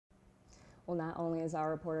Well, not only is our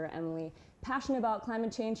reporter Emily passionate about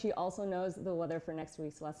climate change, she also knows the weather for next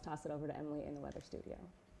week. So let's toss it over to Emily in the weather studio.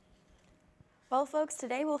 Well, folks,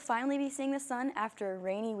 today we'll finally be seeing the sun after a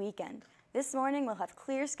rainy weekend. This morning we'll have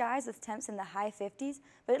clear skies with temps in the high 50s,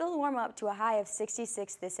 but it'll warm up to a high of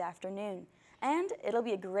 66 this afternoon. And it'll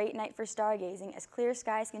be a great night for stargazing as clear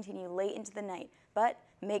skies continue late into the night. But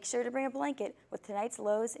make sure to bring a blanket with tonight's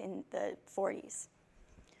lows in the 40s.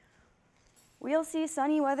 We'll see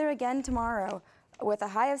sunny weather again tomorrow with a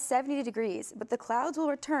high of 70 degrees, but the clouds will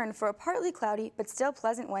return for a partly cloudy but still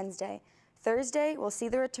pleasant Wednesday. Thursday, we'll see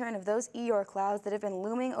the return of those Eeyore clouds that have been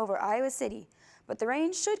looming over Iowa City, but the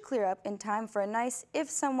rain should clear up in time for a nice,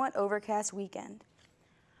 if somewhat overcast weekend.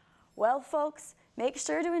 Well, folks, make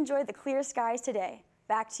sure to enjoy the clear skies today.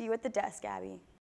 Back to you at the desk, Abby.